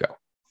to go?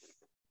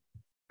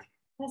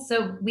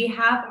 So we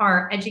have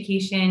our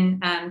education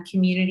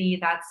community.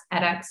 That's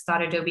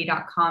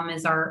edx.adobe.com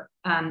is our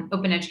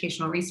open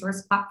educational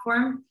resource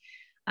platform.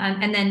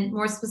 And then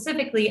more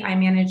specifically, I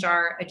manage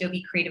our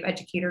Adobe Creative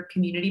Educator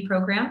community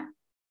program.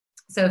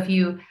 So if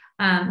you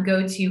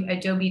go to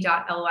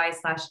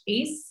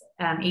adobe.ly/ACE,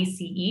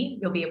 ACE,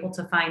 you'll be able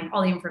to find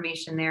all the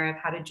information there of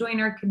how to join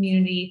our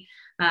community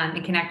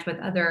and connect with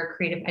other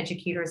creative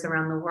educators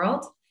around the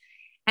world.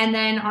 And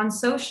then on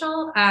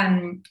social,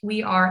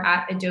 we are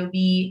at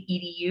Adobe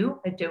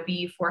EDU,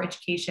 Adobe for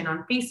Education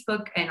on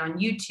Facebook and on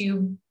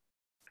YouTube.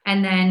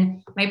 And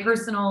then my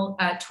personal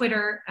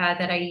Twitter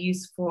that I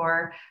use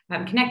for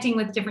connecting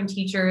with different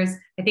teachers.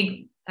 I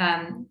think,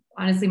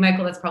 honestly,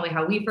 Michael, that's probably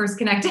how we first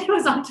connected,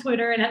 was on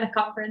Twitter and at a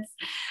conference.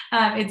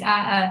 It's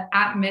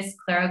at Miss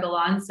Clara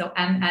Galán, so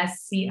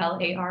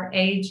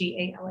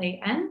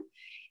MSCLARAGALAN.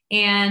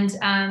 And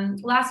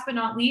last but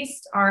not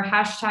least, our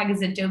hashtag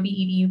is Adobe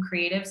EDU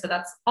Creative. So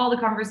that's all the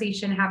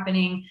conversation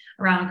happening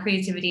around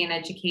creativity and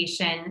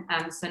education.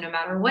 So no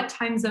matter what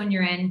time zone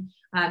you're in,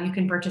 you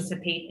can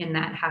participate in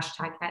that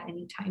hashtag at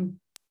any time.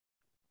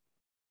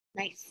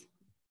 Nice.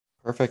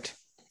 Perfect.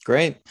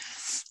 Great.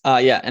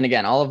 Yeah. And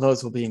again, all of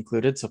those will be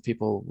included, so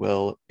people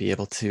will be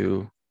able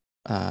to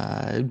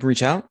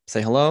reach out,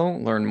 say hello,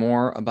 learn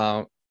more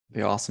about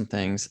the awesome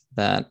things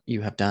that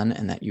you have done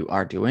and that you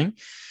are doing.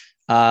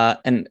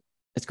 And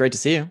it's great to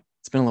see you.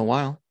 It's been a little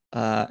while.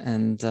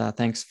 And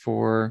thanks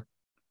for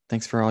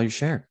all you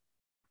shared.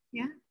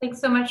 Yeah. Thanks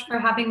so much for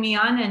having me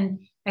on. And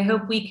I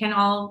hope we can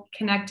all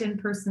connect in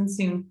person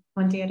soon,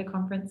 one day at a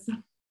conference.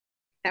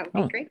 That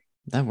would be great.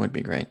 That would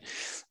be great.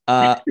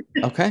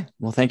 Okay.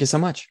 Well, thank you so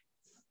much.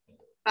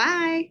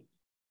 Bye.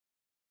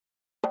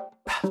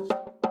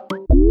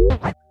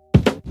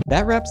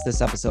 That wraps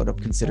this episode of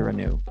Consider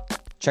Anew.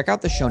 Check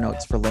out the show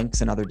notes for links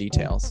and other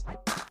details.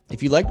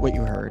 If you liked what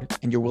you heard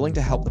and you're willing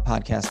to help the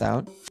podcast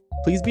out,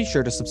 please be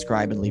sure to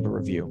subscribe and leave a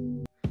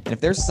review. And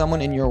if there's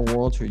someone in your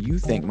world who you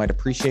think might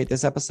appreciate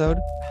this episode,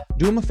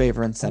 do them a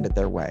favor and send it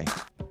their way.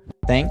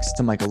 Thanks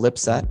to Michael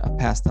Lipset of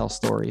Pastel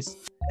Stories,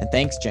 and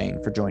thanks,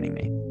 Jane, for joining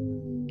me.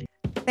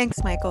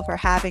 Thanks, Michael, for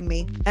having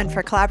me and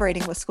for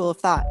collaborating with School of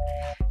Thought.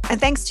 And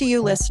thanks to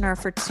you, listener,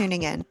 for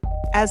tuning in.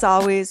 As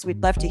always,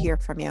 we'd love to hear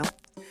from you.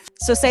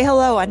 So say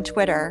hello on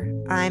Twitter.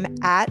 I'm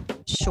at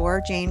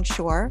Jane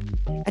Shore.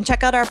 And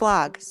check out our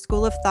blog,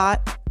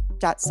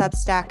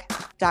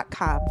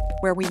 schoolofthought.substack.com,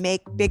 where we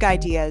make big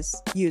ideas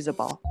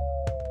usable.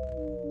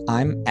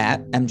 I'm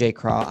at MJ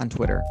Craw on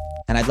Twitter,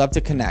 and I'd love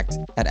to connect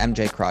at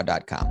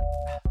mjcraw.com.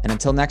 And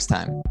until next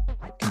time,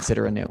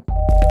 consider anew.